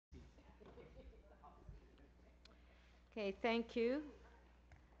Okay, thank you.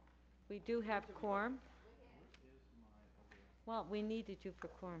 We do have quorum. Well, we needed you for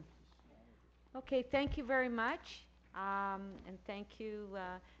quorum. Okay, thank you very much. And thank you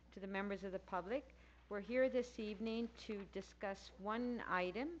to the members of the public. We're here this evening to discuss one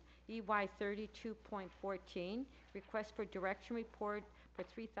item, EY 32.14, request for direction report for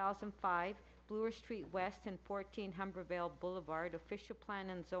 3005 Bloor Street West and 14 Humbervale Boulevard, official plan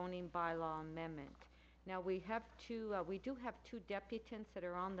and zoning bylaw amendment. Now we do have two deputants that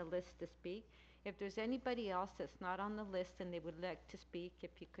are on the list to speak. If there's anybody else that's not on the list and they would like to speak,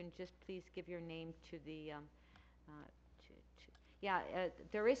 if you can just please give your name to the,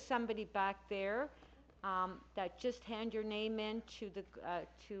 there is somebody back there that just hand your name in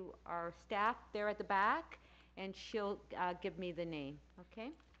to our staff there at the back, and she'll give me the name, okay?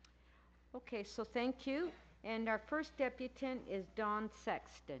 Okay, so thank you. And our first deputant is Don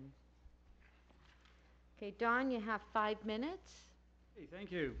Sexton. Okay, Don, you have 5 minutes. Hey,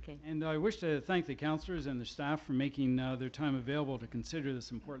 thank you. Okay. And I wish to thank the councillors and the staff for making their time available to consider this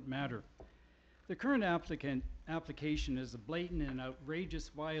important matter. The current application is a blatant and outrageous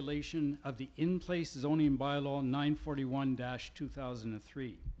violation of the in-place zoning bylaw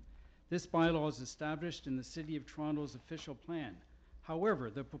 941-2003. This bylaw is established in the City of Toronto's official plan.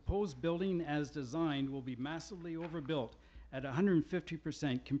 However, the proposed building as designed will be massively overbuilt at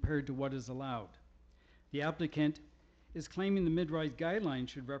 150% compared to what is allowed. The applicant is claiming the mid-rise guidelines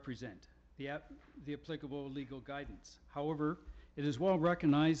should represent the applicable legal guidance. However, it is well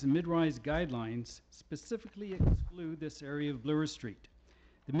recognized the mid-rise guidelines specifically exclude this area of Bloor Street.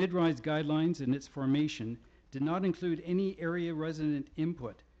 The mid-rise guidelines in its formation did not include any area resident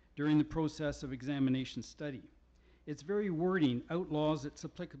input during the process of examination study. Its very wording outlaws its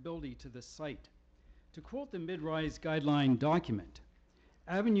applicability to the site. To quote the mid-rise guideline document,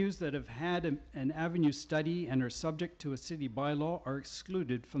 avenues that have had an avenue study and are subject to a city bylaw are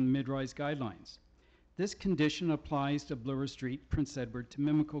excluded from the mid-rise guidelines. This condition applies to Bloor Street, Prince Edward to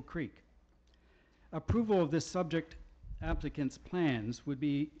Mimico Creek. Approval of this subject applicant's plans would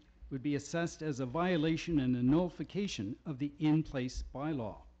be assessed as a violation and a nullification of the in-place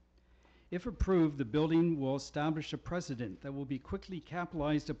bylaw. If approved, the building will establish a precedent that will be quickly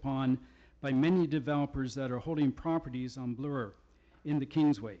capitalized upon by many developers that are holding properties on Bloor in the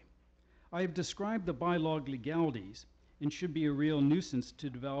Kingsway. I have described the bylaw legalities and should be a real nuisance to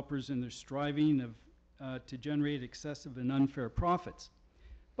developers in their striving to generate excessive and unfair profits.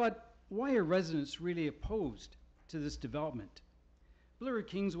 But why are residents really opposed to this development? Bloor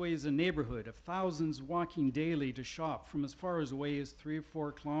Kingsway is a neighborhood of thousands walking daily to shop from as far away as 3 or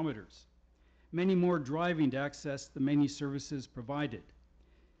 4 kilometers. Many more driving to access the many services provided.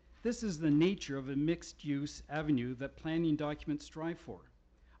 This is the nature of a mixed-use avenue that planning documents strive for.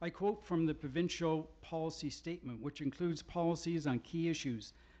 I quote from the provincial policy statement, which includes policies on key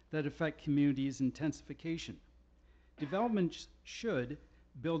issues that affect communities' intensification. Development should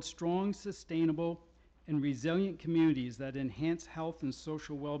build strong, sustainable, and resilient communities that enhance health and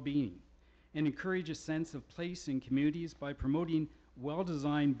social well-being and encourage a sense of place in communities by promoting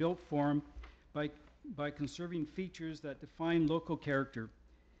well-designed built form by conserving features that define local character.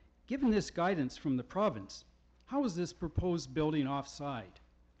 Given this guidance from the province, how is this proposed building offside?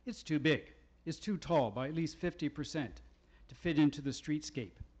 It's too big. It's too tall by at least 50% to fit into the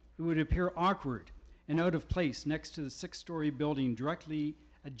streetscape. It would appear awkward and out of place next to the 6-story building directly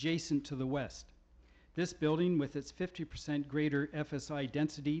adjacent to the west. This building, with its 50% greater FSI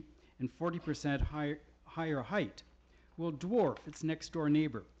density and 40% higher height, will dwarf its next door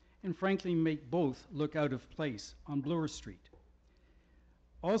neighbor and frankly make both look out of place on Bloor Street.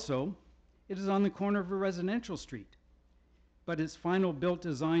 Also, it is on the corner of a residential street, but its final built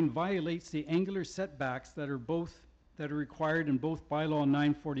design violates the angular setbacks that are required in both bylaw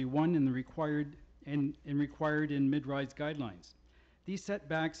 941 and required in mid-rise guidelines. These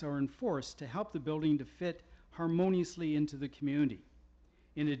setbacks are enforced to help the building to fit harmoniously into the community.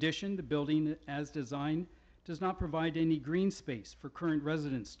 In addition, the building as designed does not provide any green space for current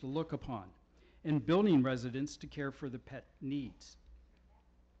residents to look upon and building residents to care for the pet needs.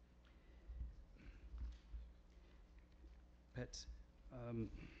 Pets.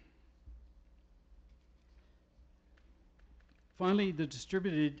 Finally, the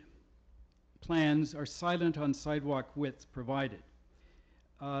distributed plans are silent on sidewalk widths provided.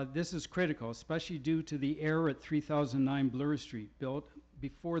 This is critical, especially due to the error at 3009 Bloor Street, built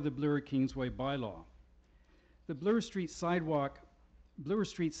before the Bloor Kingsway bylaw. The Bloor Street sidewalks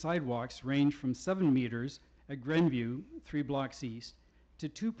range from 7 meters at Grenview, 3 blocks east, to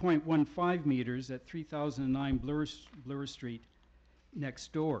 2.15 meters at 3009 Bloor Street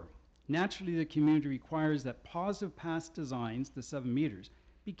next door. Naturally, the community requires that positive past designs, the 7 meters,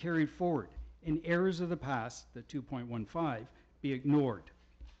 be carried forward, and errors of the past, the 2.15, be ignored.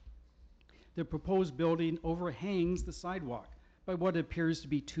 The proposed building overhangs the sidewalk by what appears to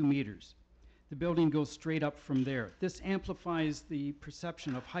be 2 meters. The building goes straight up from there. This amplifies the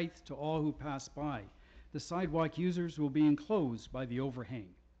perception of height to all who pass by. The sidewalk users will be enclosed by the overhang.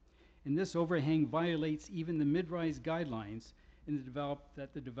 And this overhang violates even the mid-rise guidelines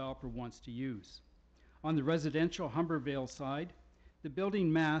that the developer wants to use. On the residential Humbervale side, the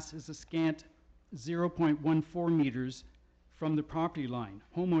building mass is a scant 0.14 meters from the property line.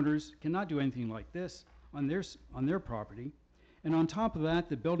 Homeowners cannot do anything like this on their property. And on top of that,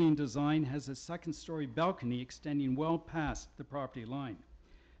 the building design has a second-story balcony extending well past the property line.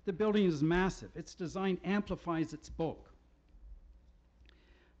 The building is massive. Its design amplifies its bulk.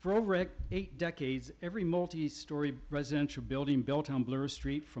 For over 8 decades, every multi-story residential building built on Bloor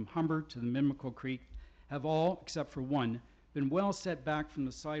Street from Humber to the Mimico Creek have all, except for one, been well set back from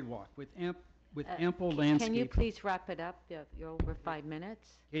the sidewalk with ample landscape. Can you please wrap it up? You're over 5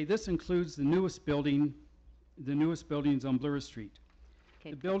 minutes. Okay, this includes the newest buildings on Bloor Street. Okay.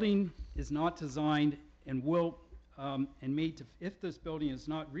 The building is not designed and if this building is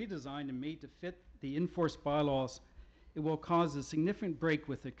not redesigned and made to fit the enforced bylaws, it will cause a significant break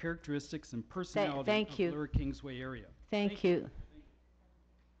with the characteristics and personality of the Bloor Kingsway area. Thank you.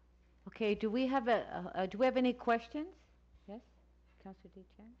 Okay, do we have any questions? Yes, Councillor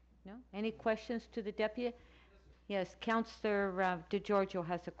DeChan? No? Any questions to the deputy? Yes, Councillor DeGiorgio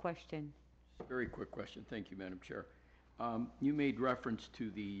has a question. Very quick question. Thank you, Madam Chair. You made reference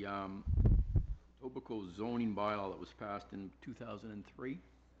to the Etobicoke zoning bylaw that was passed in 2003.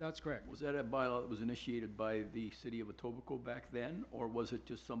 That's correct. Was that a bylaw that was initiated by the city of Etobicoke back then, or was it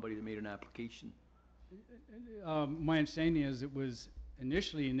just somebody that made an application? My understanding is it was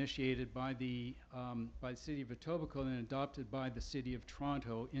initially initiated by the city of Etobicoke and adopted by the city of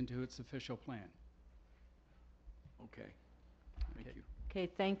Toronto into its official plan. Okay. Thank you. Okay,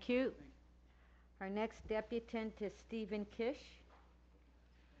 thank you. Our next deputant is Stephen Kish.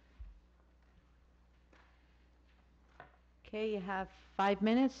 Okay, you have 5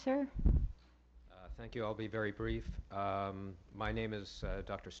 minutes, sir. Thank you. I'll be very brief. My name is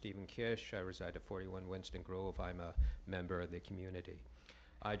Dr. Stephen Kish. I reside at 41 Winston Grove. I'm a member of the community.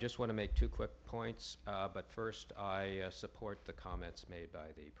 I just want to make 2 quick points, but first I support the comments made by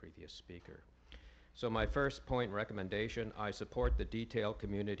the previous speaker. So my first point and recommendation, I support the detailed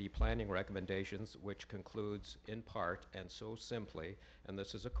community planning recommendations, which concludes in part, and so simply, and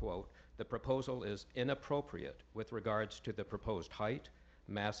this is a quote, the proposal is inappropriate with regards to the proposed height,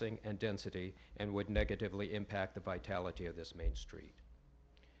 massing, and density, and would negatively impact the vitality of this main street.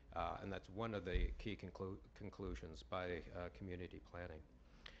 And that's one of the key conclusions by community planning.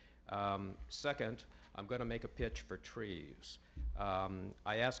 Second, I'm going to make a pitch for trees.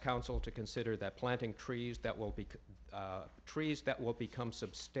 I ask council to consider that planting trees that will become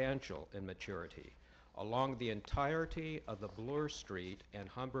substantial in maturity along the entirety of the Bloor Street and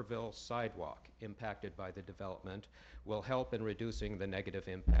Humberville sidewalk impacted by the development will help in reducing the negative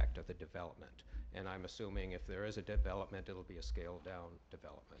impact of the development. And I'm assuming if there is a development, it'll be a scaled down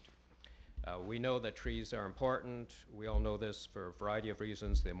development. We know that trees are important. We all know this for a variety of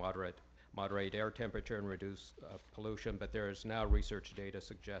reasons. They moderate air temperature and reduce pollution, but there is now research data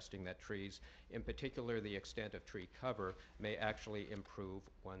suggesting that trees, in particular the extent of tree cover, may actually improve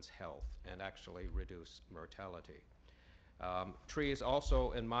one's health and actually reduce mortality. Trees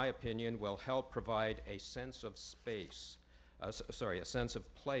also, in my opinion, will help provide a sense of space, a sense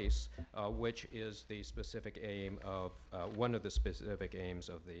of place, which is the specific aim of, one of the specific aims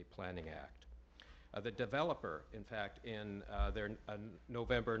of the Planning Act. The developer, in fact, in their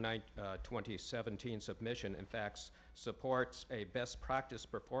November 2017 submission, in fact, supports a best practice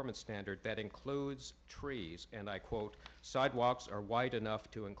performance standard that includes trees, and I quote, sidewalks are wide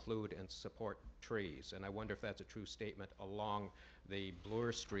enough to include and support trees. And I wonder if that's a true statement along the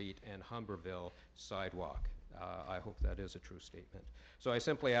Bloor Street and Humberville sidewalk. I hope that is a true statement. So I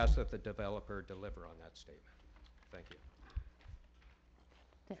simply ask that the developer deliver on that statement. Thank you.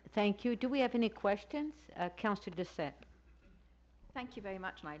 Thank you. Do we have any questions? Councillor Doucette. Thank you very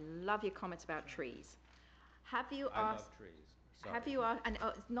much, and I love your comments about trees. Have you I asked? love trees. Sorry. Have you asked? And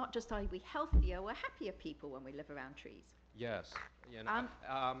it's not just are we healthier, we're happier people when we live around trees. Yes. You know,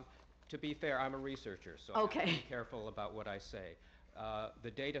 to be fair, I'm a researcher, so Okay. I have to be careful about what I say.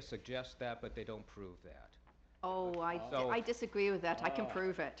 The data suggest that, but they don't prove that. Oh, I disagree with that. I can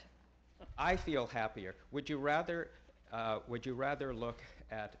prove it. I feel happier. Would you rather would you rather look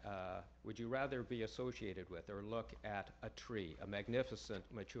at, would you rather be associated with or look at a tree, a magnificent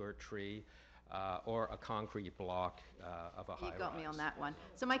mature tree, or a concrete block of a high-rise? You got me on that one.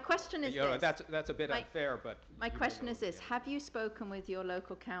 So my question is You know, this. that's a bit unfair, but... My you question know, is this: yeah. have you spoken with your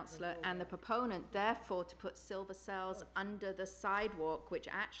local councillor and the proponent, therefore, to put silver cells under the sidewalk, which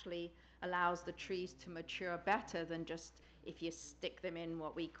actually allows the trees to mature better than just if you stick them in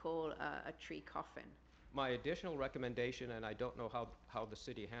what we call a tree coffin? My additional recommendation, and I don't know how the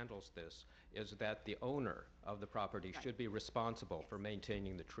city handles this, is that the owner of the property Right. should be responsible for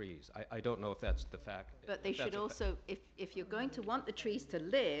maintaining the trees. I don't know if that's the fact. But they if that's should a fa- also, if you're going to want the trees to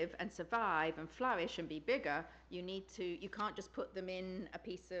live and survive and flourish and be bigger, you can't just put them in a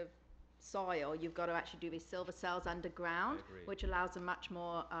piece of soil. You've got to actually do these silver cells underground, agree. which allows them much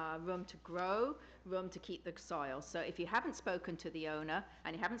more room to grow, room to keep the soil. So if you haven't spoken to the owner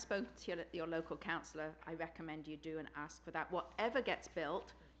and you haven't spoken to your local councillor, I recommend you do and ask for that. Whatever gets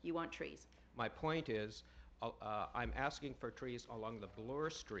built, you want trees. My point is, I'm asking for trees along the Bloor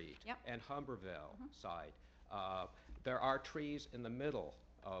Street Yep. and Humberville side. There are trees in the middle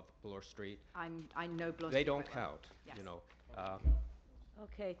of Bloor Street. I know Bloor They Street don't quite well. count, Yes. you know.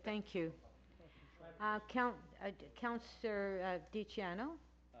 Okay, thank you. Councillor DiCiano?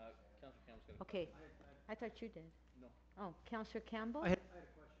 Councillor Campbell's got a Okay, I thought you did. No. Oh, Councillor Campbell? I had a question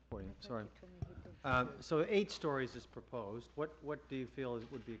for you, I thought sorry. you told me he did. So 8 stories is proposed. What do you feel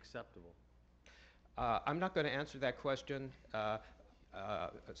would be acceptable? I'm not going to answer that question.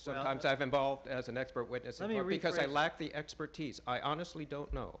 Sometimes I've involved as an expert witness Let me because I rephrase it. lack the expertise. I honestly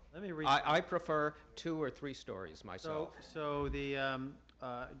don't know. Let me rephrase I it. prefer 2 or 3 stories myself. So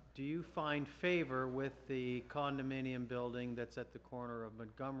do you find favor with the condominium building that's at the corner of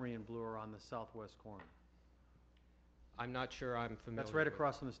Montgomery and Bloor on the southwest corner? I'm not sure I'm familiar. That's right with-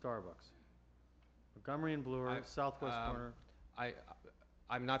 across from the Starbucks. Montgomery and Bloor, I- southwest corner.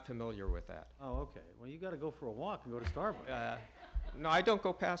 I'm not familiar with that. Oh, okay. Well, you got to go for a walk and go to Starbucks. No, I don't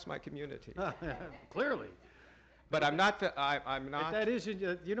go past my community. Clearly. But I'm not. I'm not. That is,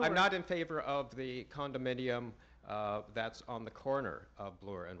 you know. I'm not in favor of the condominium that's on the corner of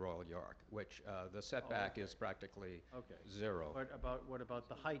Bloor and Royal York, which the setback is practically Okay. 0. What about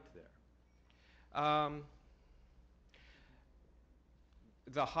the height there?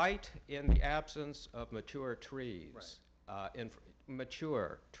 The height in the absence of mature trees,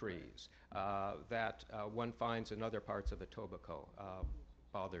 mature trees that one finds in other parts of Etobicoke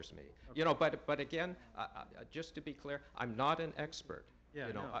bothers me. You know, but again, just to be clear, I'm not an expert. Yeah,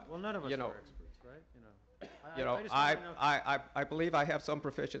 you know, no. Well, none of us you know, are experts, right? You know, just wanna know- I believe I have some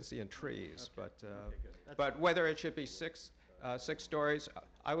proficiency in trees, Okay. but Okay, good. That's but whether it should be 6 stories,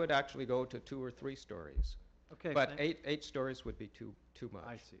 I would actually go to 2 or 3 stories. Okay. But 8 stories would be too much.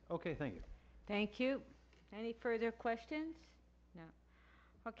 I see. Okay, thank you. Thank you. Any further questions? No.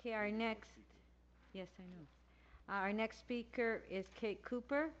 Okay, our next, yes, I know. Our next speaker is Kate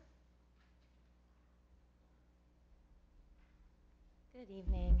Cooper. Good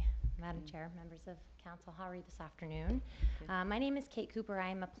evening, Madam Chair, members of Council. How are you this afternoon? My name is Kate Cooper.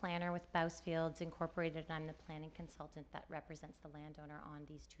 I'm a planner with Bousfields Incorporated, and I'm the planning consultant that represents the landowner on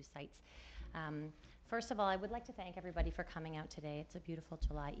these 2 sites. First of all, I would like to thank everybody for coming out today. It's a beautiful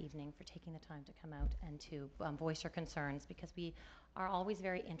July evening, for taking the time to come out and to voice your concerns, because we are always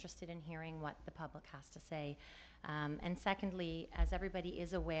very interested in hearing what the public has to say. And secondly, as everybody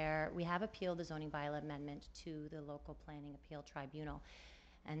is aware, we have appealed the zoning bylaw amendment to the local planning appeal tribunal.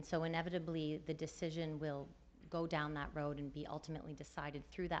 And so inevitably, the decision will go down that road and be ultimately decided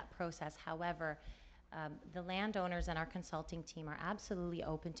through that process. However, the landowners and our consulting team are absolutely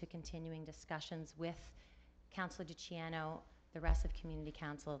open to continuing discussions with Councillor DiCiano, the rest of Community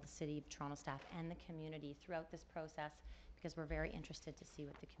Council, the City of Toronto staff, and the community throughout this process, because we're very interested to see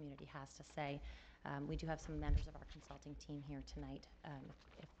what the community has to say. We do have some members of our consulting team here tonight,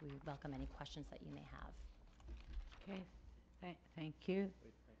 if we welcome any questions that you may have. Okay, thank you.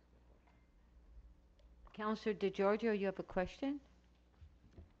 Councillor DeGiorgio, you have a question?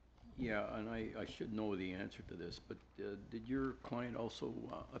 Yeah, and I should know the answer to this, but did your client also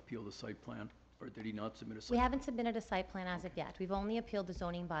appeal the site plan, or did he not submit a site? We haven't submitted a site plan as of yet. We've only appealed the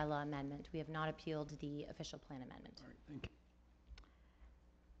zoning bylaw amendment. We have not appealed the official plan amendment. All right, thank you.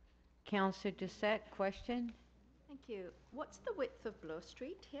 Councillor Doucette, question? Thank you. What's the width of Bloor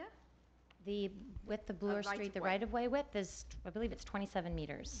Street here? The width of Bloor Street, the right-of-way. right-of-way width is, I believe it's 27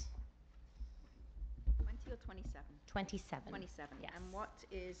 meters. 20 or 27? 27. 27. Yes. And what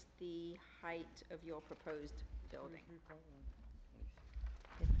is the height of your proposed building?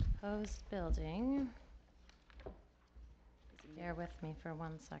 The proposed building, bear with me for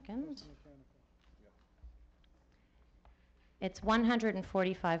 1 second. It's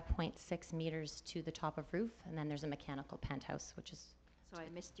 145.6 meters to the top of roof, and then there's a mechanical penthouse, which is So I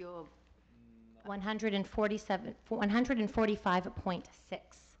missed your, 145.6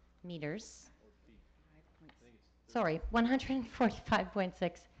 meters. Sorry,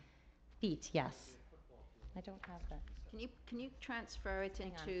 145.6 feet, yes. I don't have that. can you transfer it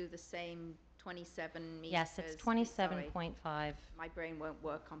Hang on. into the same 27 meters? Yes, it's Sorry, 27.5. my brain won't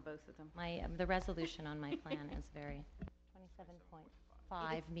work on both of them. The resolution on my plan is very,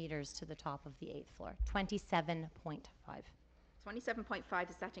 27.5 meters to the top of the 8th floor, 27.5. 27.5,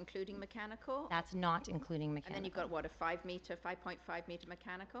 is that including mechanical? That's not including And mechanical. then you've got what, a 5.5 meter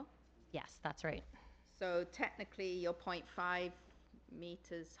mechanical? Yes, that's right. So technically, you're 0.5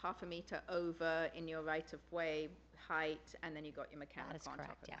 meters, half a meter over in your right-of-way height, and then you've got your That mechanical is on top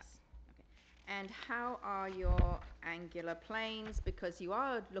correct, of that. yes. And how are your angular planes? Because you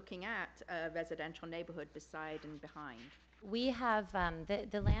are looking at a residential neighborhood beside and behind. We have,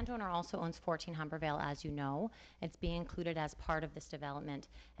 the landowner also owns 14 Humbervale, as you know. It's being included as part of this development,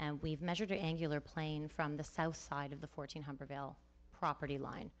 and we've measured an angular plane from the south side of the 14 Humbervale property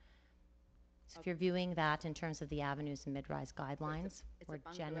line. So if you're viewing that in terms of the avenues and mid-rise guidelines, we're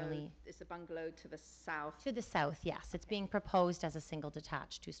generally It's a bungalow to the south. to the south, yes. It's being proposed as a single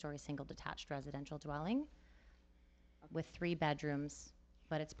detached, two-story single detached residential dwelling with 3 bedrooms,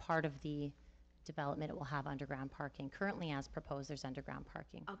 but it's part of the development. It will have underground parking. Currently, as proposed, there's underground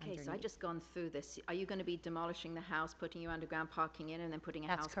parking Okay, so I've underneath. just gone through this. Are you going to be demolishing the house, putting your underground parking in, and then putting a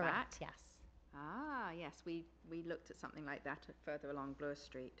That's house back? correct, yes. Ah, yes, we looked at something like that further along Bloor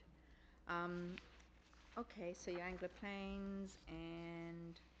Street. Okay, so your angular planes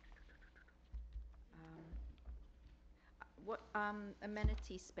and what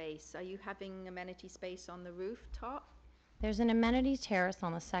amenity space? Are you having amenity space on the rooftop There's an amenity terrace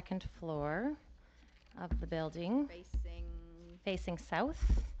on the 2nd floor of the building, facing facing south.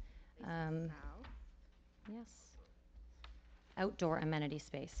 south? Yes. Outdoor amenity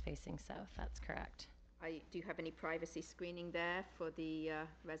space facing south, that's correct. Do you have any privacy screening there for the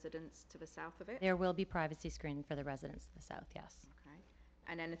residents to the south of it? There will be privacy screening for the residents to the south, yes. Okay.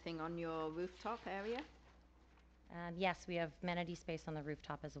 And anything on your rooftop area? Yes, we have amenity space on the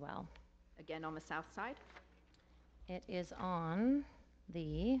rooftop as well. Again, on the south side? It is on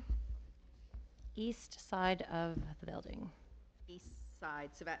the east side of the building. East side,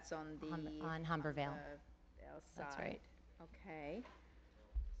 so that's on the... On Humbervale. Humbervale That's side. right. Okay.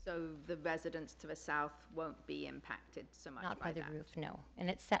 So the residents to the south won't be impacted so much by that? Not by the roof, no. And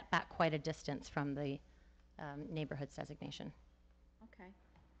it's set back quite a distance from the neighborhood's designation. Okay.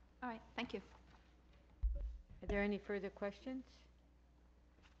 All right, thank you. Are there any further questions?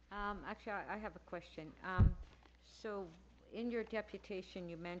 Actually, I have a question. So in your deputation,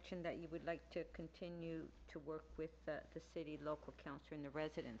 you mentioned that you would like to continue to work with the city, local council, and the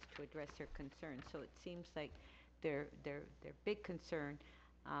residents to address their concerns. So it seems like their big concern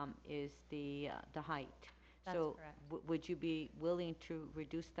is the height. That's so correct. Would you be willing to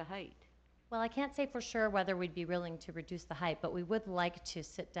reduce the height? Well, I can't say for sure whether we'd be willing to reduce the height, but we would like to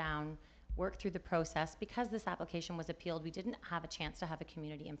sit down, work through the process. Because this application was appealed, we didn't have a chance to have a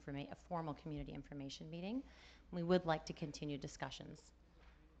formal community information meeting. We would like to continue discussions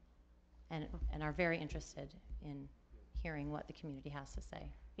and are very interested in hearing what the community has to say.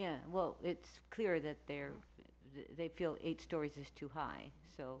 Yeah, well, it's clear that they feel 8 stories is too high,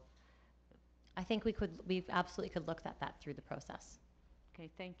 so, I think we absolutely could look at that through the process. okay,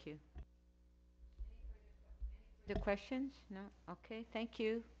 thank you. The questions? No? Okay, thank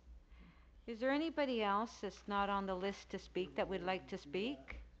you. Is there anybody else that's not on the list to speak that would like to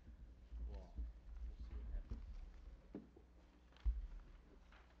speak?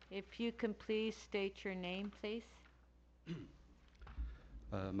 If you can please state your name, please.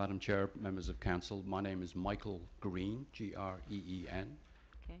 Madam Chair, members of council, my name is Michael Green, Green,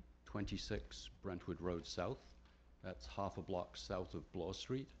 Okay. 26 Brentwood Road South. That's half a block south of Bloor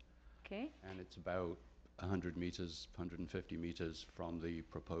Street, Okay. and it's about 100 meters, 150 meters from the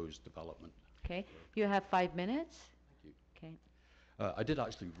proposed development. Okay. You have 5 minutes? Thank you. Okay. I did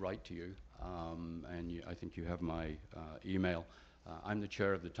actually write to you, and I think you have my email. I'm the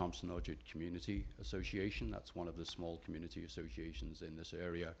chair of the Thompson Orchard Community Association. That's one of the small community associations in this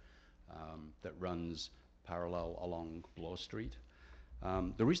area that runs parallel along Bloor Street.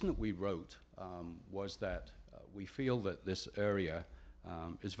 The reason that we wrote was that we feel that this area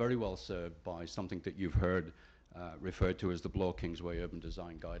is very well served by something that you've heard referred to as the Bloor Kingsway Urban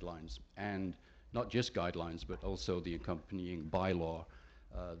Design Guidelines, and not just guidelines, but also the accompanying bylaw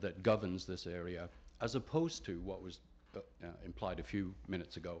that governs this area, as opposed to what was implied a few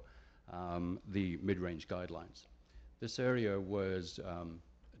minutes ago, the mid-range guidelines. This area was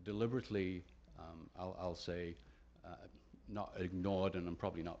deliberately, I'll say, not ignored, and I'm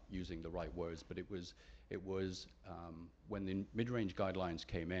probably not using the right words, but it was when the mid-range guidelines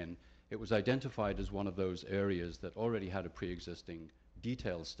came in, it was identified as one of those areas that already had a pre-existing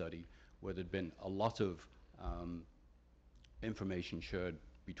detailed study where there'd been a lot of information shared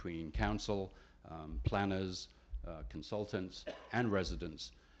between council, planners, consultants, and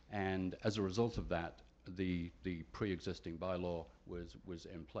residents. And as a result of that, the pre-existing bylaw was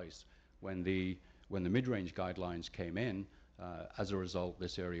in place. When the mid-range guidelines came in, as a result,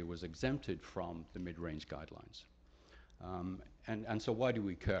 this area was exempted from the mid-range guidelines. And so why do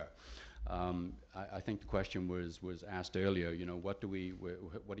we care? I think the question was asked earlier, you know, what do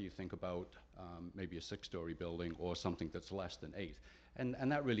you think about maybe a 6-story building or something that's less than 8?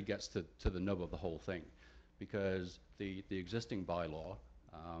 And that really gets to the nub of the whole thing, because the existing bylaw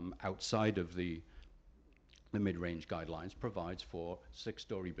outside of the mid-range guidelines provides for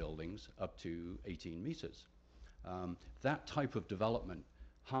 6-story buildings up to 18 meters. That type of development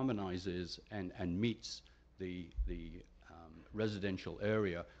harmonizes and meets the residential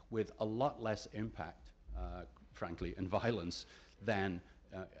area with a lot less impact, frankly, and violence than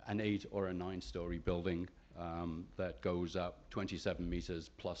an 8 or a 9-story building that goes up 27 meters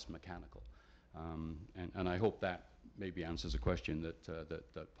plus mechanical. And I hope that maybe answers a question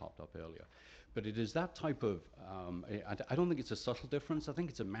that popped up earlier. But it is that type of, I don't think it's a subtle difference. I think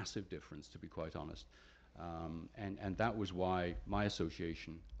it's a massive difference, to be quite honest. And that was why my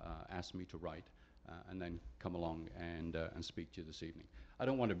association asked me to write and then come along and speak to you this evening. I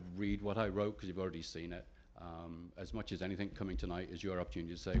don't want to read what I wrote because you've already seen it. As much as anything, coming tonight is your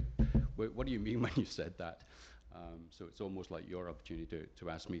opportunity to say, what do you mean when you said that? So it's almost like your opportunity to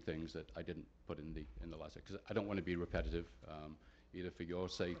ask me things that I didn't put in the letter, because I don't want to be repetitive, either for your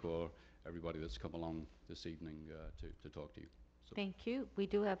sake or everybody that's come along this evening to talk to you. So. Thank you. We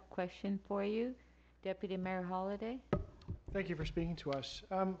do have a question for you. Deputy Mayor Holliday. Thank you for speaking to us.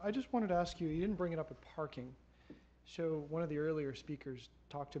 I just wanted to ask you, you didn't bring it up at parking. So one of the earlier speakers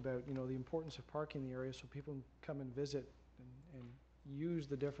talked about, you know, the importance of parking in the area so people can come and visit and use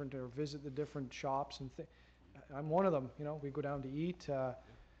the different, or visit the different shops and I'm one of them, you know, we go down to eat, used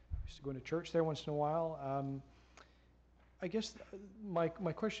to go to church there once in a while. I guess my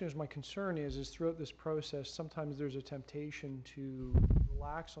question is, my concern is throughout this process, sometimes there's a temptation to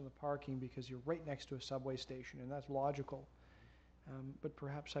relax on the parking because you're right next to a subway station, and that's logical. But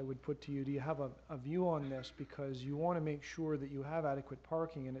perhaps I would put to you, do you have a view on this? Because you want to make sure that you have adequate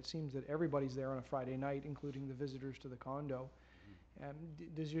parking, and it seems that everybody's there on a Friday night, including the visitors to the condo.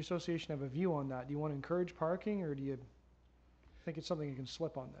 Does your association have a view on that? Do you want to encourage parking, or do you think it's something you can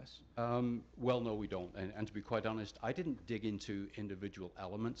slip on this? Well, no, we don't. And to be quite honest, I didn't dig into individual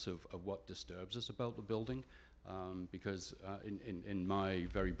elements of what disturbs us about the building, because in my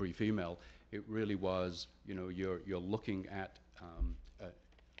very brief email, it really was, you know, you're looking at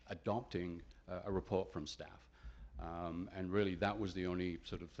adopting a report from staff. And really, that was the only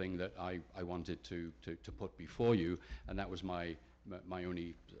sort of thing that I wanted to put before you, and that was my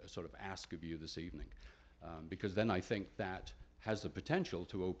only sort of ask of you this evening. Because then I think that has the potential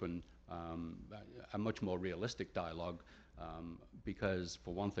to open a much more realistic dialogue, because,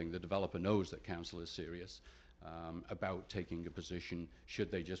 for one thing, the developer knows that council is serious about taking a position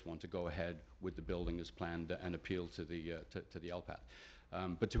should they just want to go ahead with the building as planned and appeal to the LPAT.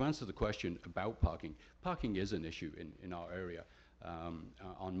 But to answer the question about parking, parking is an issue in our area.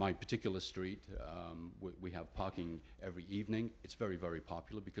 On my particular street, we have parking every evening. It's very, very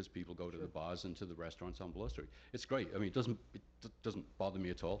popular because people go to the bars and to the restaurants on Bloor Street. It's great. I mean, it doesn't bother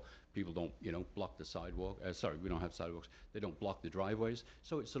me at all. People don't, you know, block the sidewalk. Sorry, we don't have sidewalks. They don't block the driveways,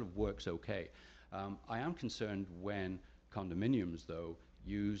 so it sort of works okay. I am concerned when condominiums, though,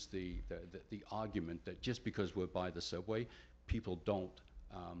 use the argument that just because we're by the subway, people don't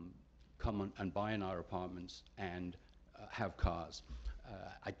come and buy in our apartments and have cars.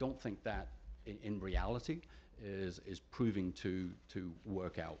 I don't think that in reality is proving to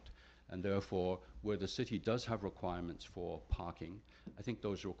work out, and therefore where the city does have requirements for parking, I think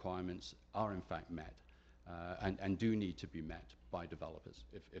those requirements are in fact met and do need to be met by developers,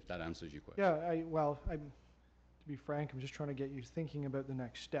 if that answers your question. Yeah, to be frank, I'm just trying to get you thinking about the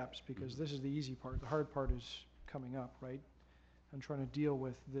next steps, because this is the easy part. The hard part is coming up, right? I'm trying to deal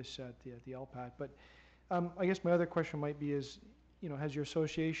with this at the LPAT. But I guess my other question might be is, you know, has your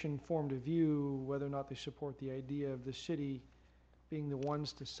association formed a view whether or not they support the idea of the city being the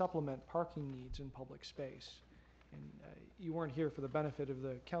ones to supplement parking needs in public space? And you weren't here for the benefit of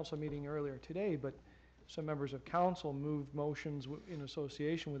the council meeting earlier today, but some members of council moved motions in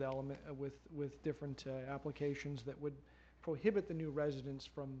association with with different applications that would prohibit the new residents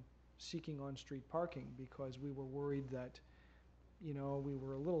from seeking on-street parking, because we were worried that, you know, we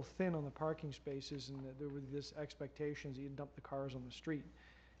were a little thin on the parking spaces, and that there was this expectations that you'd dump the cars on the street.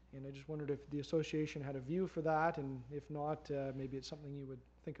 And I just wondered if the association had a view for that, and if not, maybe it's something you would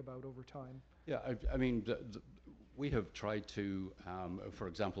think about over time. Yeah, I mean, we have tried to, for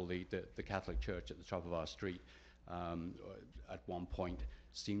example, the Catholic Church at the top of our street, at one point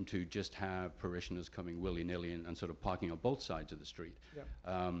seemed to just have parishioners coming willy-nilly and sort of parking on both sides of the street.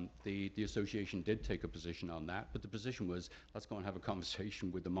 Yeah. The association did take a position on that, but the position was, let's go and have a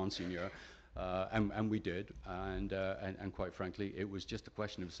conversation with the Monsignor. And we did, and quite frankly, it was just a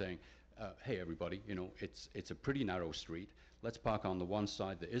question of saying, hey, everybody, you know, it's a pretty narrow street. Let's park on the one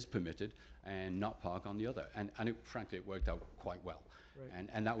side that is permitted and not park on the other. And frankly, it worked out quite well. Right.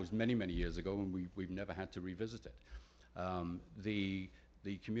 And that was many, many years ago, and we've never had to revisit it.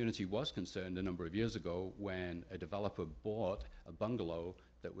 The community was concerned a number of years ago when a developer bought a bungalow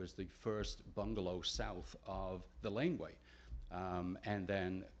that was the first bungalow south of the laneway. And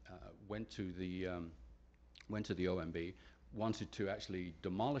then went to the OMB, wanted to actually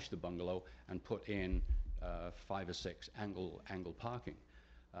demolish the bungalow and put in 5 or 6 angle parking.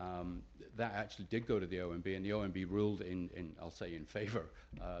 That actually did go to the OMB, and the OMB ruled I'll say in favor.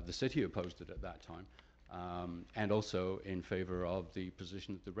 The city opposed it at that time, and also in favor of the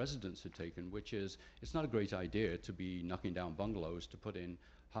position that the residents had taken, which is it's not a great idea to be knocking down bungalows to put in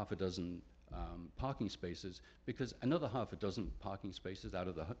half a dozen parking spaces, because another half a dozen parking spaces out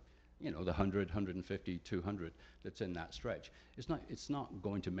of the 100, 150, 200 that's in that stretch, it's not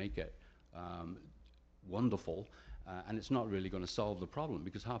going to make it wonderful, and it's not really going to solve the problem,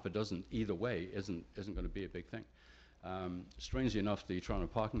 because half a dozen either way isn't going to be a big thing. Strangely enough, the Toronto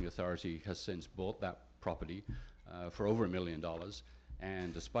Parking Authority has since bought that property for over $1 million,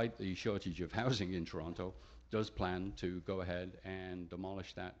 and despite the shortage of housing in Toronto, does plan to go ahead and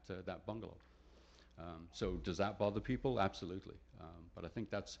demolish that bungalow. So does that bother people? Absolutely. But I think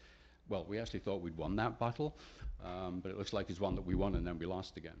that's, well, we actually thought we'd won that battle, but it looks like it's one that we won and then we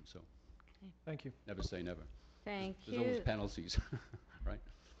lost again. So Thank you. never say never. Thank There's always you. penalties, right?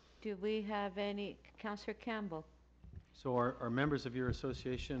 Do we have any, Councillor Campbell? So are members of your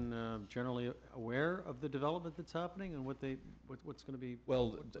association generally aware of the development that's happening and what's going to be?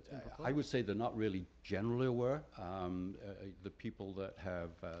 Well, what's been I proposed? would say they're not really generally aware. The people that have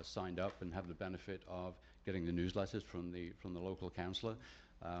signed up and have the benefit of getting the newsletters from the local councillor,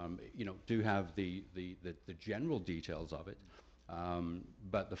 do have the general details of it.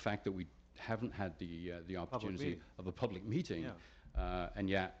 But the fact that we haven't had the opportunity meeting. of a public meeting, Yeah. and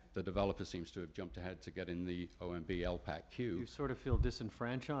yet the developer seems to have jumped ahead to get in the OMB LPAC queue. You sort of feel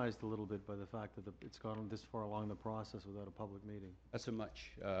disenfranchised a little bit by the fact that it's gone this far along the process without a public meeting. That's a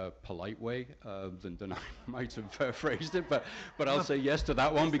much polite way than I might have phrased it, but I'll say yes to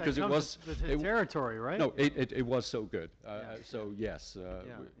that one because it was the territory, right? No, it was so good. Yeah. So yes,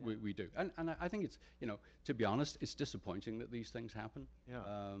 Yeah. we do, and I think it's, to be honest, it's disappointing that these things happen.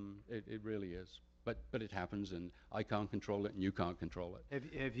 Yeah. It really is. But it happens, and I can't control it, and you can't control it.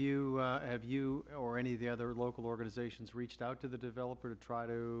 Have you or any of the other local organizations reached out to the developer to try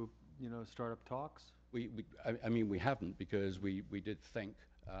to start up talks? I mean, we haven't, because we did think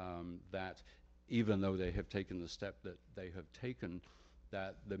that even though they have taken the step that they have taken,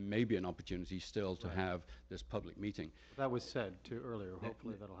 that there may be an opportunity still to have this public meeting. That was said too earlier.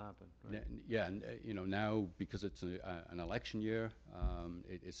 Hopefully that'll happen. Right? Yeah, and now because it's an election year,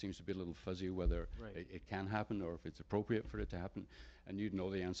 it seems to be a little fuzzy whether it can happen or if it's appropriate for it to happen. And you'd know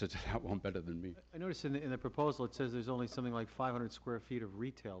the answer to that one better than me. I noticed in the proposal it says there's only something like 500 square feet of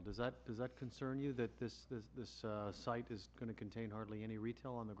retail. Does that concern you that this site is going to contain hardly any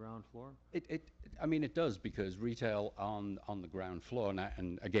retail on the ground floor? I mean, it does, because retail on the ground floor,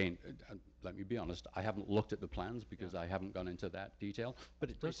 and again, let me be honest, I haven't looked at the plans because I haven't gone into that detail, but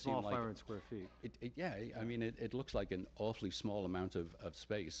it does seem small, like 500 square feet. I mean, it looks like an awfully small amount of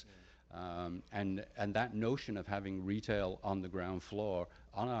space. And that notion of having retail on the ground floor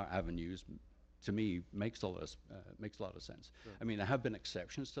on our avenues, to me, makes a lot of sense. Sure. I mean, there have been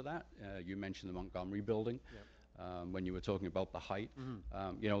exceptions to that. You mentioned the Montgomery building. When you were talking about the height.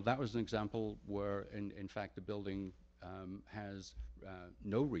 That was an example where, in fact, the building has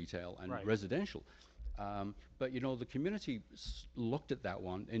no retail and residential. But, the community looked at that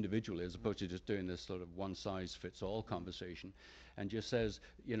one individually as opposed to just doing this sort of one-size-fits-all conversation, and just says,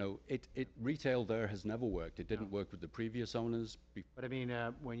 retail there has never worked. It didn't work with the previous owners. But I mean,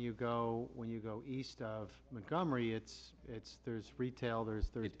 when you go east of Montgomery, there's retail, there's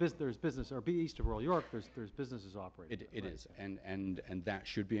business, or east of Royal York, there's businesses operating. It is, and that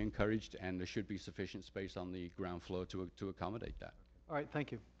should be encouraged, and there should be sufficient space on the ground floor to accommodate that. All right,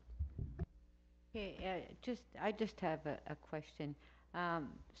 thank you. Okay, I just have a question.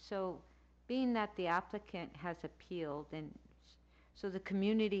 So, being that the applicant has appealed, and so the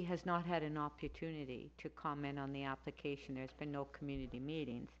community has not had an opportunity to comment on the application. There's been no community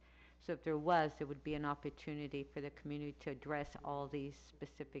meetings. So if there was, there would be an opportunity for the community to address all these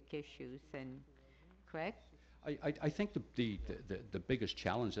specific issues, and correct? I think the biggest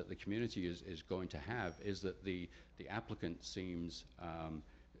challenge that the community is going to have is that the applicant seems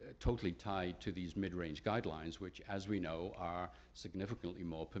totally tied to these mid-range guidelines, which, as we know, are significantly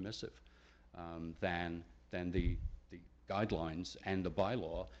more permissive than the guidelines and the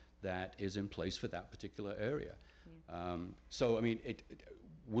bylaw that is in place for that particular area. Yeah. So, I mean,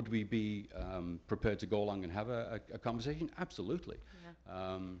 would we be prepared to go along and have a conversation? Absolutely.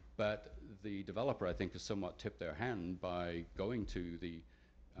 Yeah. But the developer, I think, has somewhat tipped their hand by going to the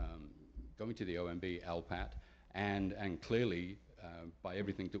OMB LPAT, and clearly, by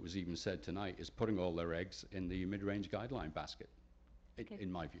everything that was even said tonight, is putting all their eggs in the mid-range guideline basket, okay,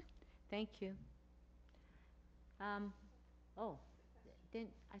 in my view. Thank you. Oh,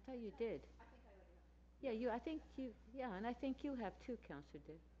 I thought you did. I think and I think you have too, Councillor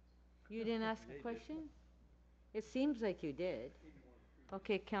Dick. You didn't ask a question? It seems like you did.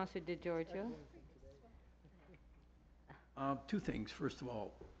 Okay, Councillor DiGiorgio. Two things. First of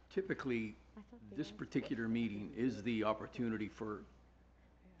all, typically, this particular meeting is the opportunity for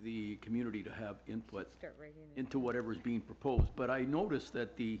the community to have input into whatever is being proposed. But I noticed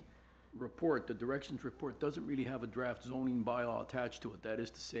that the directions report, doesn't really have a draft zoning bylaw attached to it. That is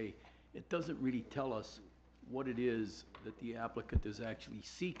to say, it doesn't really tell us what it is that the applicant is actually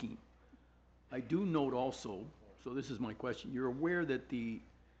seeking. I do note also, so this is my question, you're aware that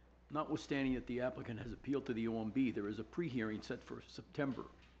notwithstanding that the applicant has appealed to the OMB, there is a pre-hearing set for September.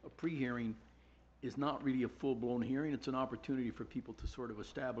 A pre-hearing is not really a full-blown hearing. It's an opportunity for people to sort of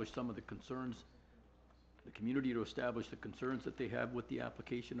establish some of the concerns, the community to establish the concerns that they have with the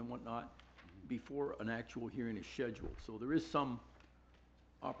application and whatnot before an actual hearing is scheduled. So there is some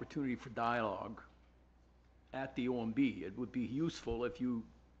opportunity for dialogue at the OMB. It would be useful if you,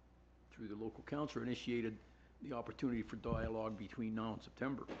 through the local council, initiated the opportunity for dialogue between now and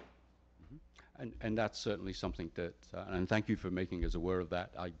September. And that's certainly something that, and thank you for making us aware of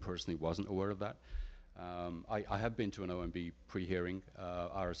that. I personally wasn't aware of that. I have been to an OMB pre-hearing.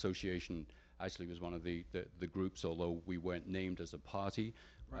 Our association actually was one of the groups, although we weren't named as a party.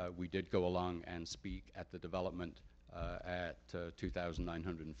 Right. We did go along and speak at the development at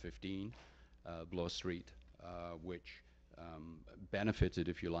 2915 Bloor Street, which benefited,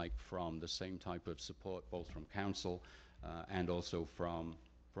 if you like, from the same type of support, both from council and also from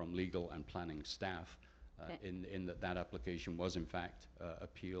legal and planning staff, in that application was in fact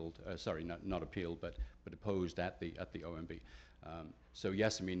appealed, not appealed, but opposed at the OMB. So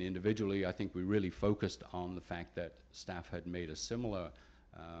yes, I mean, individually, I think we really focused on the fact that staff had made a similar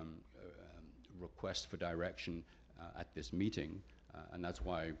request for direction at this meeting, and that's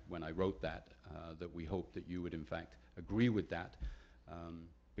why when I wrote that, that we hope that you would in fact agree with that,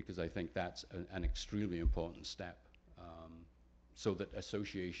 because I think that's an extremely important step, so that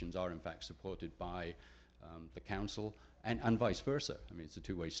associations are in fact supported by the council, and vice versa. I mean, it's a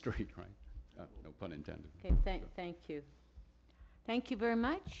two-way street, right? No pun intended. Okay, thank you. Thank you very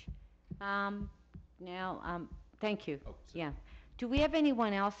much. Thank you. Oh, yeah. Do we have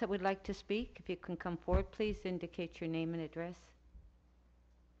anyone else that would like to speak? If you can come forward, please indicate your name and address.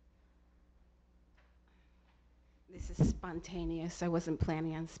 This is spontaneous. I wasn't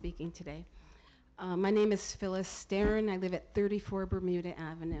planning on speaking today. My name is Phyllis Starron. I live at 34 Bermuda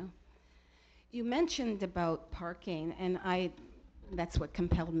Avenue. You mentioned about parking, and that's what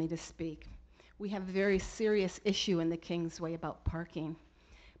compelled me to speak. We have a very serious issue in the Kingsway about parking.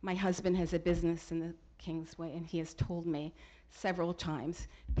 My husband has a business in the Kingsway, and he has told me several times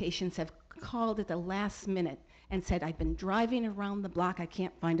patients have called at the last minute and said, I've been driving around the block, I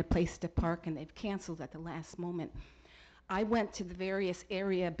can't find a place to park, and they've canceled at the last moment. I went to the various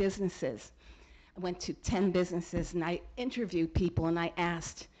area businesses. I went to 10 businesses, and I interviewed people, and I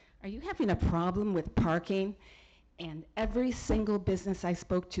asked, are you having a problem with parking? And every single business I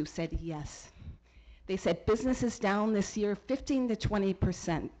spoke to said yes. They said business is down this year 15 to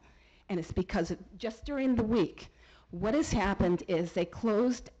 20%. and it's because just during the week, what has happened is they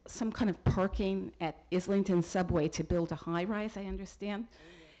closed some kind of parking at Islington Subway to build a high-rise, I understand.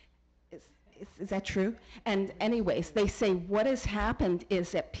 Is that true? And anyways, they say what has happened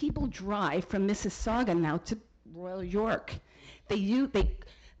is that people drive from Mississauga now to Royal York.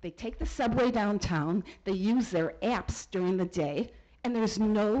 They take the subway downtown, they use their apps during the day, and there's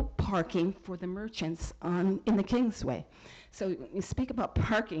no parking for the merchants in the Kingsway. So you speak about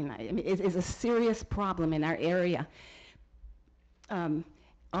parking, I mean, it is a serious problem in our area.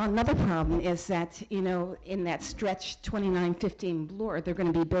 Another problem is that, you know, in that stretch 2915 Bloor, they're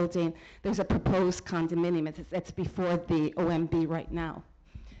going to be building, there's a proposed condominium that's before the OMB right now.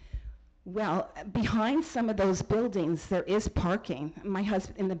 Well, behind some of those buildings, there is parking.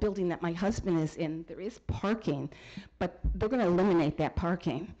 In the building that my husband is in, there is parking, but they're going to eliminate that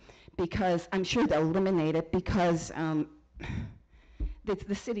parking because I'm sure they'll eliminate it because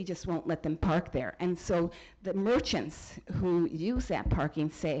the city just won't let them park there. And so the merchants who use that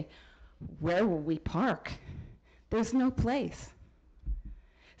parking say, where will we park? There's no place.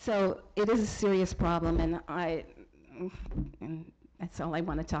 So it is a serious problem, and that's all I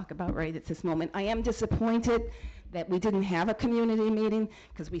want to talk about right at this moment. I am disappointed that we didn't have a community meeting,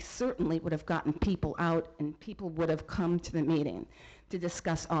 because we certainly would have gotten people out and people would have come to the meeting to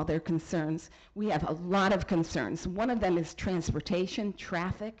discuss all their concerns. We have a lot of concerns. One of them is transportation,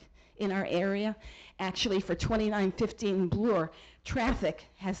 traffic in our area. Actually, for 2915 Bloor, traffic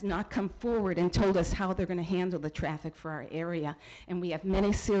has not come forward and told us how they're going to handle the traffic for our area. And we have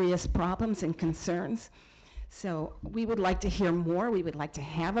many serious problems and concerns. So we would like to hear more. We would like to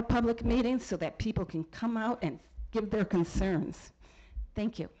have a public meeting so that people can come out and give their concerns.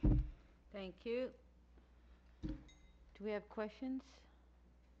 Thank you. Thank you. Do we have questions?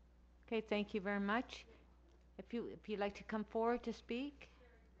 Okay, thank you very much. If you'd like to come forward to speak.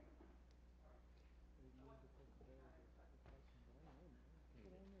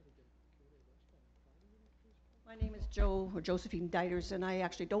 My name is Josephine Dieters, and I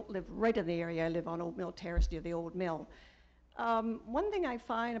actually don't live right in the area. I live on Old Mill Terrace near the Old Mill. One thing I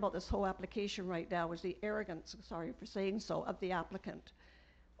find about this whole application right now is the arrogance, sorry for saying so, of the applicant.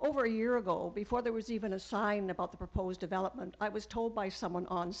 Over a year ago, before there was even a sign about the proposed development, I was told by someone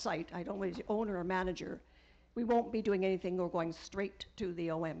on site, I don't know if it's the owner or manager, we won't be doing anything, we're going straight to the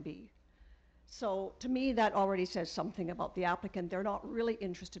OMB. So to me, that already says something about the applicant. They're not really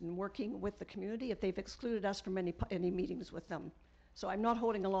interested in working with the community if they've excluded us from any meetings with them. So I'm not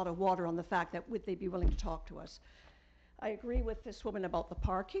holding a lot of water on the fact that would they be willing to talk to us. I agree with this woman about the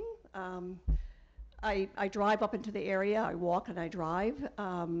parking. I drive up into the area, I walk and I drive.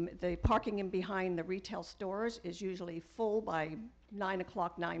 The parking in behind the retail stores is usually full by 9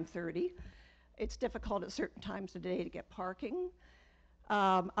 o'clock, 9:30. It's difficult at certain times of the day to get parking.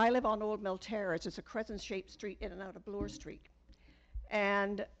 I live on Old Mill Terrace. It's a crescent-shaped street in and out of Bloor Street.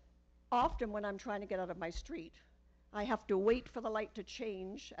 And often when I'm trying to get out of my street, I have to wait for the light to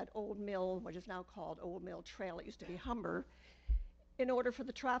change at Old Mill, which is now called Old Mill Trail. It used to be Humber, in order for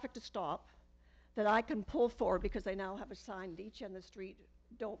the traffic to stop, that I can pull forward, because they now have a sign at each end of the street,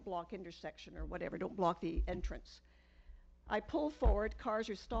 don't block intersection or whatever, don't block the entrance. I pull forward, cars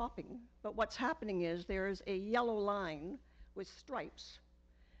are stopping, but what's happening is there's a yellow line with stripes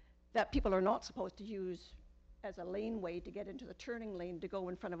that people are not supposed to use as a laneway to get into the turning lane to go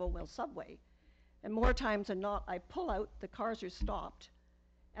in front of Old Mill Subway. And more times than not, I pull out, the cars are stopped,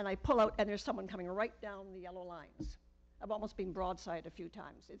 and I pull out, and there's someone coming right down the yellow lines. I've almost been broadside a few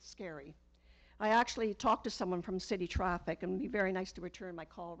times. It's scary. I actually talked to someone from City Traffic, and it'd be very nice to return my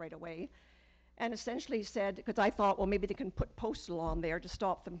call right away, and essentially said, because I thought, well, maybe they can put posts along there to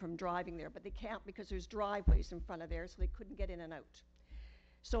stop them from driving there, but they can't because there's driveways in front of there, so they couldn't get in and out.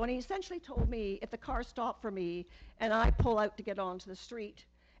 So, and he essentially told me, if the car stopped for me and I pull out to get onto the street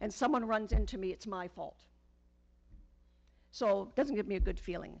and someone runs into me, it's my fault. So it doesn't give me a good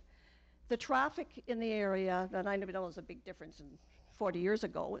feeling. The traffic in the area, that I never know is a big difference in 40 years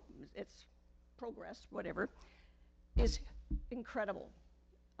ago, it's progress, whatever, is incredible.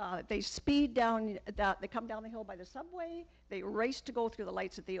 They speed down, they come down the hill by the subway, they race to go through the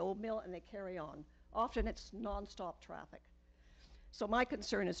lights at the Old Mill, and they carry on. Often it's nonstop traffic. So my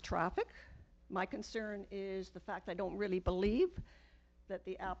concern is traffic. My concern is the fact I don't really believe that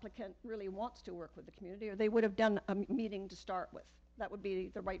the applicant really wants to work with the community, or they would have done a meeting to start with. That would be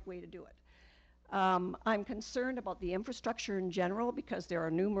the right way to do it. I'm concerned about the infrastructure in general, because there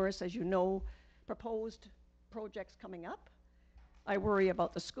are numerous, as you know, proposed projects coming up. I worry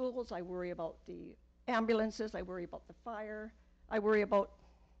about the schools, I worry about the ambulances, I worry about the fire, I worry about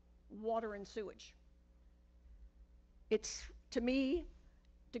water and sewage. It's, to me,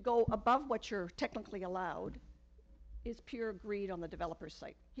 to go above what you're technically allowed is pure greed on the developer's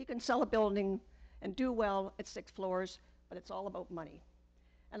side. He can sell a building and do well at 6 floors, but it's all about money.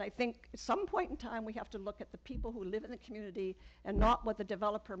 And I think at some point in time, we have to look at the people who live in the community and not what the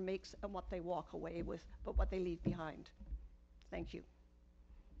developer makes and what they walk away with, but what they leave behind. Thank you.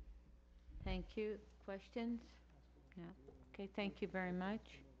 Thank you. Questions? Yeah. Okay, thank you very much.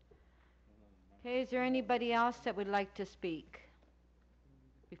 Okay, is there anybody else that would like to speak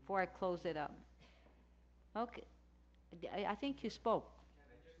before I close it up? Okay. I think you spoke.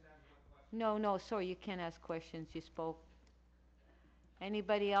 No, sorry, you can't ask questions. You spoke.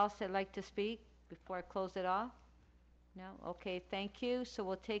 Anybody else that'd like to speak before I close it off? No? Okay, thank you. So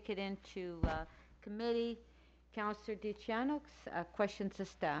we'll take it into committee. Councillor DeCiano, questions to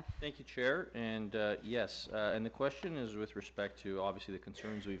staff. Thank you, Chair. And yes, and the question is with respect to obviously the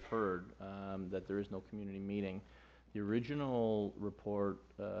concerns we've heard that there is no community meeting. The original report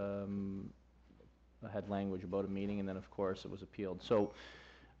had language about a meeting, and then of course it was appealed. So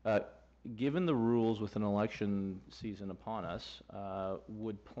given the rules with an election season upon us,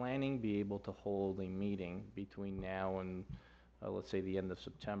 would planning be able to hold a meeting between now and let's say the end of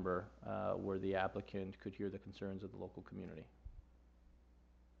September, where the applicant could hear the concerns of the local community?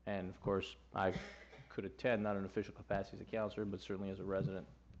 And of course, I could attend, not in official capacity as a councillor, but certainly as a resident.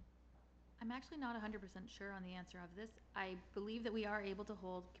 I'm actually not 100% sure on the answer of this. I believe that we are able to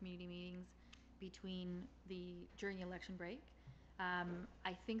hold community meetings during the election break.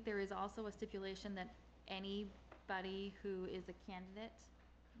 I think there is also a stipulation that anybody who is a candidate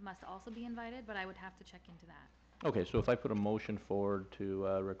must also be invited, but I would have to check into that. Okay, so if I put a motion forward to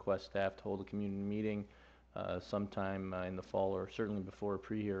request staff to hold a community meeting sometime in the fall, or certainly before a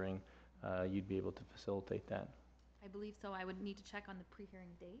pre-hearing, you'd be able to facilitate that? I believe so. I would need to check on the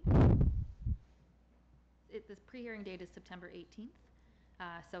pre-hearing date. This pre-hearing date is September 18th,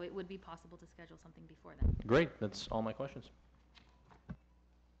 so it would be possible to schedule something before then. Great, that's all my questions.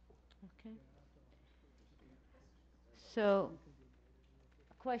 Okay. So,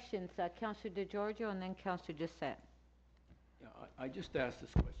 questions, Councillor DeGiorgio and then Councillor Doucette. Yeah, I just asked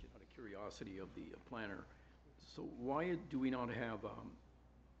this question out of curiosity of the planner. So why do we not have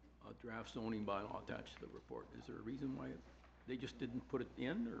a draft zoning bylaw attached to the report? Is there a reason why they just didn't put it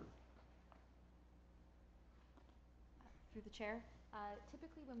in, or? Through the chair,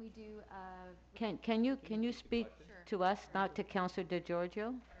 typically when we do Can you speak to us, not to Councillor DeGiorgio?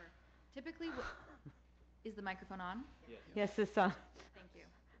 Sure. Typically, is the microphone on? Yes, it's on. Thank you.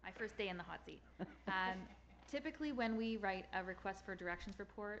 My first day in the hot seat. Typically, when we write a request for a directions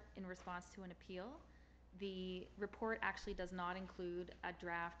report in response to an appeal, the report actually does not include a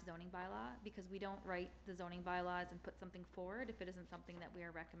draft zoning bylaw, because we don't write the zoning bylaws and put something forward if it isn't something that we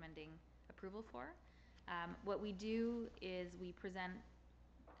are recommending approval for. What we do is we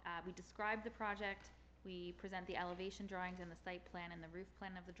describe the project, we present the elevation drawings and the site plan and the roof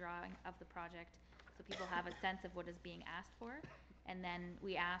plan of the drawing of the project, so people have a sense of what is being asked for. And then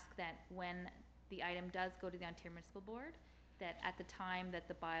we ask that when the item does go to the Ontario Municipal Board, that at the time that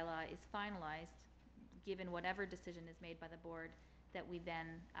the bylaw is finalized, given whatever decision is made by the board, that we then,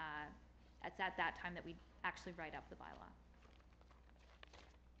 it's at that time that we actually write up the bylaw.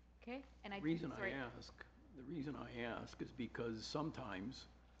 Okay. And The reason I ask is because sometimes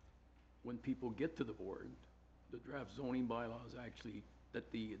when people get to the board, the draft zoning bylaws actually,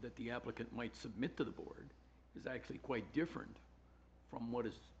 that the applicant might submit to the board, is actually quite different from what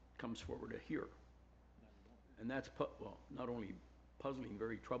comes forward here. And that's, well, not only puzzling,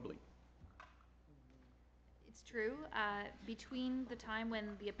 very troubling. It's true. Between the time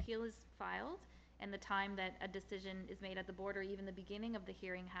when the appeal is filed and the time that a decision is made at the board, or even the beginning of the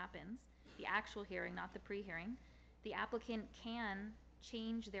hearing happens, the actual hearing, not the pre-hearing, the applicant can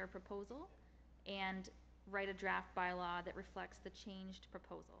change their proposal and write a draft bylaw that reflects the changed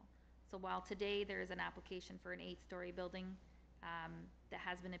proposal. So while today there is an application for an 8-story building that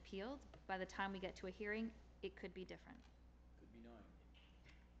has been appealed, by the time we get to a hearing, it could be different. Could be 9.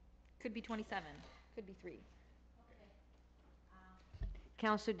 Could be 27, could be 3.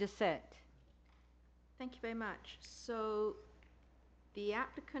 Councillor Doucette. Thank you very much. So the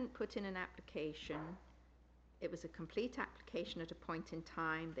applicant put in an application. It was a complete application at a point in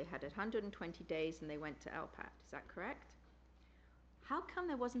time. They had 120 days and they went to LPAT. Is that correct? How come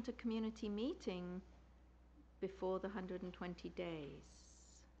there wasn't a community meeting before the 120 days?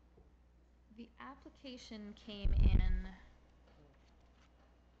 The application came in.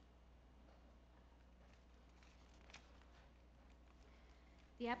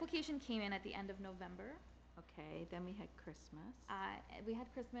 The application came in at the end of November. Okay, then we had Christmas. We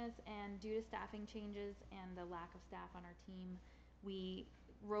had Christmas, and due to staffing changes and the lack of staff on our team, we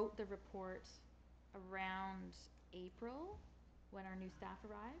wrote the report around April, when our new staff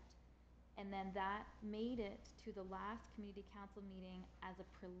arrived. And then that made it to the last community council meeting as a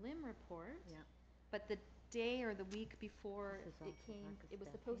prelim report. Yeah. But the day or the week before This is all it for came, lack of it was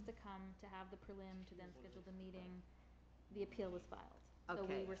supposed to come to have the prelim to then schedule the meeting. The appeal was filed. So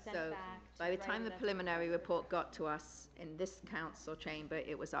Okay, we were sent so back to by the write time it the as a preliminary report got to us in this council chamber,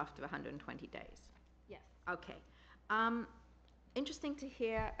 it was after 120 days. Yes. Okay. Interesting to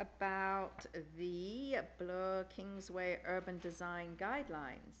hear about the Bloor Kingsway Urban Design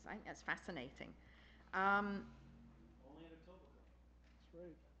Guidelines. I think that's fascinating. Only in Etobicoke. That's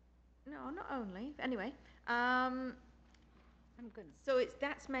right. No, not only. Anyway, I'm good. so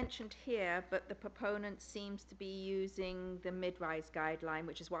that's mentioned here, but the proponent seems to be using the mid-rise guideline,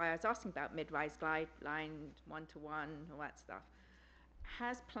 which is why I was asking about mid-rise guideline, one-to-one, all that stuff.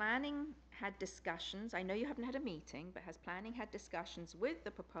 Has planning had discussions, I know you haven't had a meeting, but has planning had discussions with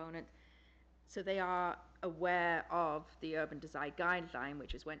the proponent so they are aware of the urban design guideline,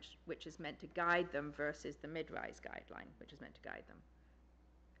 which is meant to guide them, versus the mid-rise guideline, which is meant to guide them?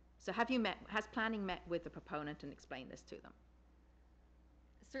 So has planning met with the proponent and explained this to them?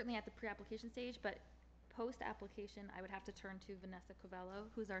 Certainly at the pre-application stage, but post-application, I would have to turn to Vanessa Covello,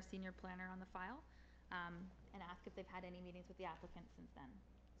 who's our senior planner on the file, and ask if they've had any meetings with the applicant since then.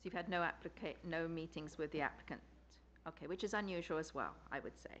 So you've had no meetings with the applicant? Okay, which is unusual as well, I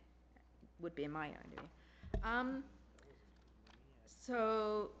would say. Would be in my own view.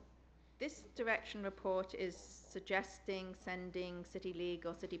 So this direction report is suggesting sending city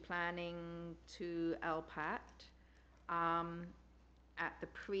legal, city planning to LPAT at the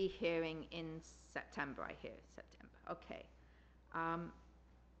pre-hearing in September, I hear, September. Okay.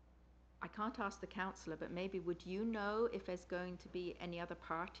 I can't ask the councillor, but maybe would you know if there's going to be any other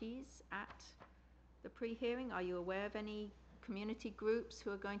parties at the pre-hearing? Are you aware of any community groups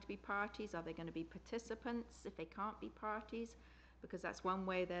who are going to be parties? Are they going to be participants if they can't be parties? Because that's one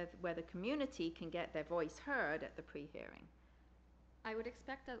way where the community can get their voice heard at the pre-hearing. I would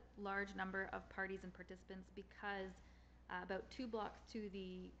expect a large number of parties and participants because about 2 blocks to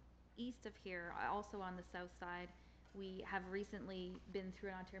the east of here, also on the south side, we have recently been through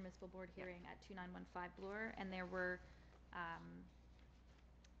an Ontario Municipal Board hearing at 2915 Bloor, and there were,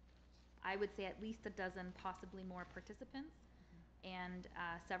 I would say, at least a dozen, possibly more participants, and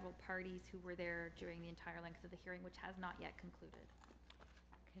several parties who were there during the entire length of the hearing, which has not yet concluded.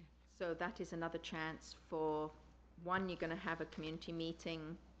 Okay. So that is another chance for, one, you're going to have a community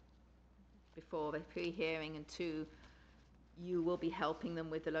meeting before the pre-hearing, and two, you will be helping them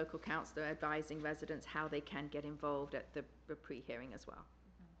with the local councillor, advising residents how they can get involved at the pre-hearing as well.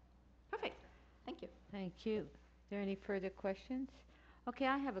 Perfect. Thank you. Thank you. Is there any further questions? Okay,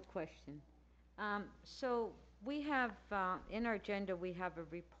 I have a question. So we have, in our agenda, we have a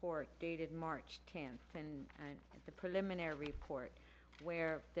report dated March 10th, and the preliminary report,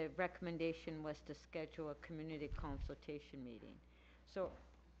 where the recommendation was to schedule a community consultation meeting. So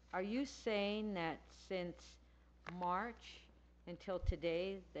are you saying that since March until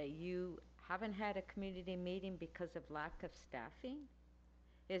today that you haven't had a community meeting because of lack of staffing?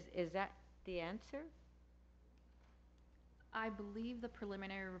 Is that the answer? I believe the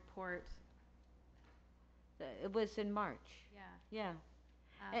preliminary report. It was in March. Yeah.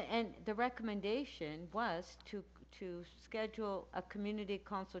 Yeah. And the recommendation was to schedule a community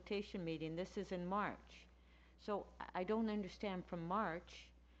consultation meeting. This is in March. So I don't understand from March,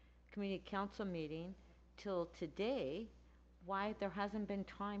 community council meeting, till today, why there hasn't been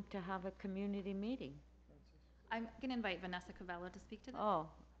time to have a community meeting. I'm going to invite Vanessa Covello to speak to this. Oh,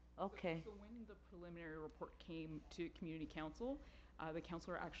 okay. So when the preliminary report came to community council, the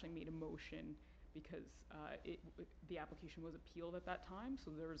councillor actually made a motion because the application was appealed at that time, so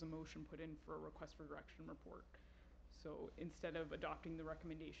there was a motion put in for a request for direction report. So instead of adopting the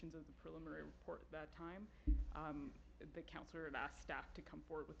recommendations of the preliminary report at that time, the councillor had asked staff to come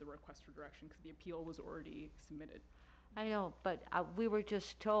forward with the request for direction because the appeal was already submitted. I know, but we were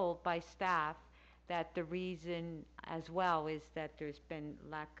just told by staff that the reason as well is that there's been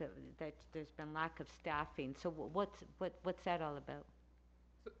lack of staffing. So what's that all about?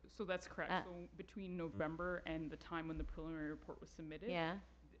 So that's correct. So between November and the time when the preliminary report was submitted, yeah,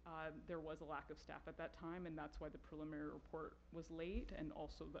 there was a lack of staff at that time, and that's why the preliminary report was late, and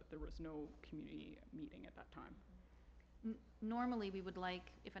also that there was no community meeting at that time. Normally, we would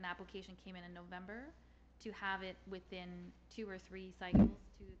like, if an application came in November, to have it within 2 or 3 cycles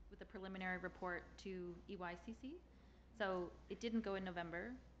with the preliminary report to EYCC. So it didn't go in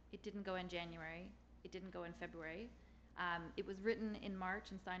November, it didn't go in January, it didn't go in February. It was written in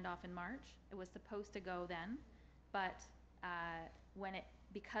March and signed off in March. It was supposed to go then, but when it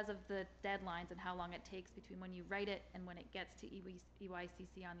because of the deadlines and how long it takes between when you write it and when it gets to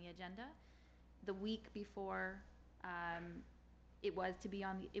EYCC on the agenda, the week before it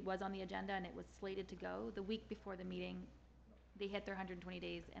was on the agenda and it was slated to go, the week before the meeting, they hit their 120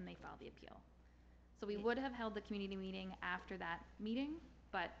 days and they filed the appeal. So we would have held the community meeting after that meeting,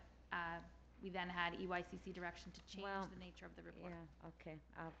 but we then had EYCC direction to change the nature of the report. Yeah, okay,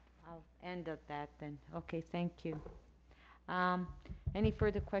 I'll end at that then. Okay, thank you. Any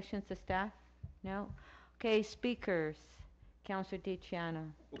further questions to staff? No? Okay, speakers. Councillor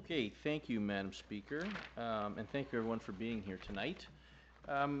DiCiano. Okay, thank you, Madam Speaker, and thank you everyone for being here tonight.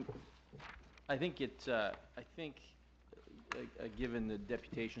 I think given the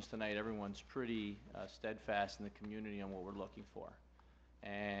deputations tonight, everyone's pretty steadfast in the community on what we're looking for.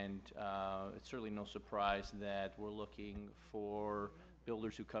 And it's certainly no surprise that we're looking for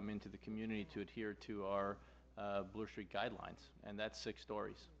builders who come into the community to adhere to our Bloor Street guidelines, and that's 6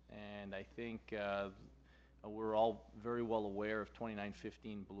 stories. And I think we're all very well aware of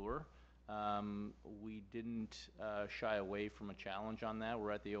 2915 Bloor. We didn't shy away from a challenge on that.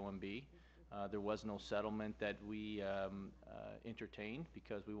 We're at the OMB. There was no settlement that we entertained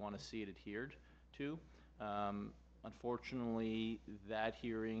because we want to see it adhered to. Unfortunately, that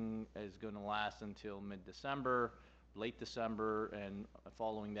hearing is going to last until mid-December, late December, and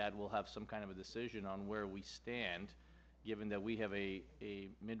following that we'll have some kind of a decision on where we stand, given that we have a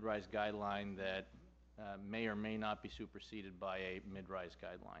mid-rise guideline that may or may not be superseded by a mid-rise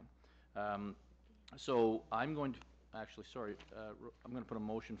guideline. So I'm going to, actually, sorry, I'm going to put a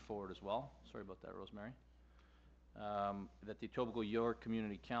motion forward as well. Sorry about that, Rosemary. That the Etobicoke York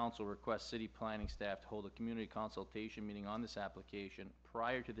Community Council requests city planning staff to hold a community consultation meeting on this application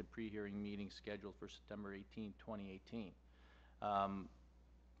prior to the pre-hearing meeting scheduled for September 18, 2018.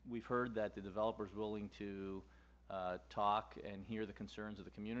 We've heard that the developer is willing to talk and hear the concerns of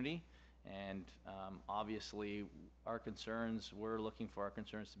the community, and obviously our concerns, we're looking for our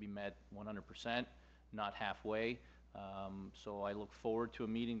concerns to be met 100%, not halfway. So I look forward to a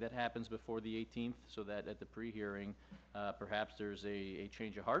meeting that happens before the 18th, so that at the pre-hearing perhaps there's a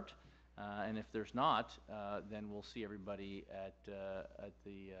change of heart, and if there's not, then we'll see everybody at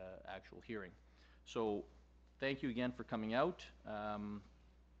the actual hearing. So thank you again for coming out.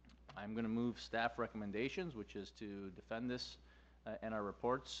 I'm going to move staff recommendations, which is to defend this and our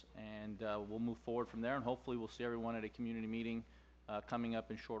reports, and we'll move forward from there, and hopefully we'll see everyone at a community meeting coming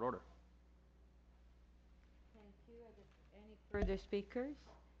up in short order. Further speakers?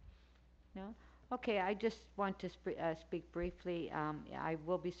 No? Okay, I just want to speak briefly. I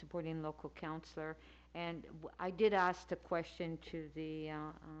will be supporting local councillor, and I did ask the question to the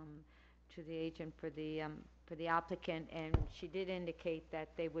agent for the applicant, and she did indicate that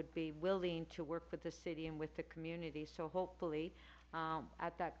they would be willing to work with the city and with the community. So hopefully,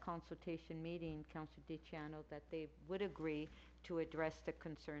 at that consultation meeting, Councillor DiCiano, that they would agree to address the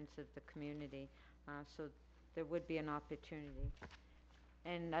concerns of the community. So there would be an opportunity.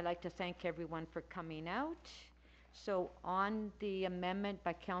 And I'd like to thank everyone for coming out. So on the amendment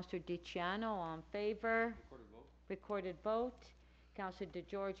by Councillor DiCiano, all in favor? Recorded vote. Councillor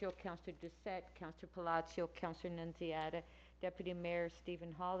DeGiorgio, Councillor Doucette, Councillor Palacio, Councillor Nunziata, Deputy Mayor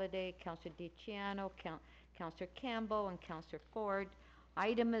Stephen Holliday, Councillor DiCiano, Councillor Campbell, and Councillor Ford.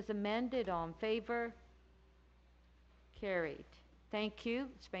 Item is amended. All in favor? Carried. Thank you.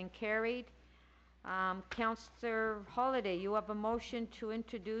 It's been carried. Councillor Holliday, you have a motion to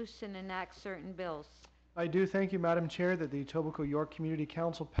introduce and enact certain bills. I do thank you, Madam Chair, that the Etobicoke York Community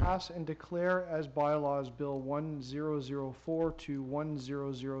Council pass and declare as bylaws Bill 1004 to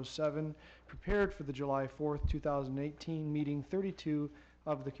 1007, prepared for the July 4th, 2018 meeting 32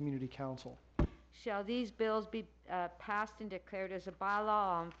 of the Community Council. Shall these bills be passed and declared as a bylaw?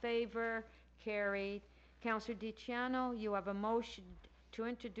 All in favor? Carried. Councillor DiCiano, you have a motion to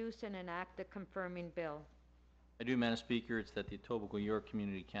introduce and enact the confirming bill. I do, Madam Speaker. It's that the Etobicoke York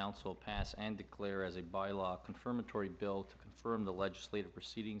Community Council pass and declare as a bylaw confirmatory bill to confirm the legislative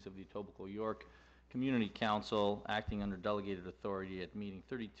proceedings of the Etobicoke York Community Council acting under delegated authority at meeting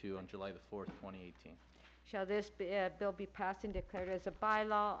 32 on July the 4th, 2018. Shall this bill be passed and declared as a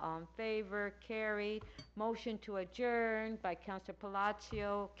bylaw? All in favor? Carried. Motion to adjourn by Councillor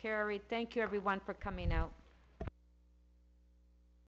Palacio. Carried. Thank you, everyone, for coming out.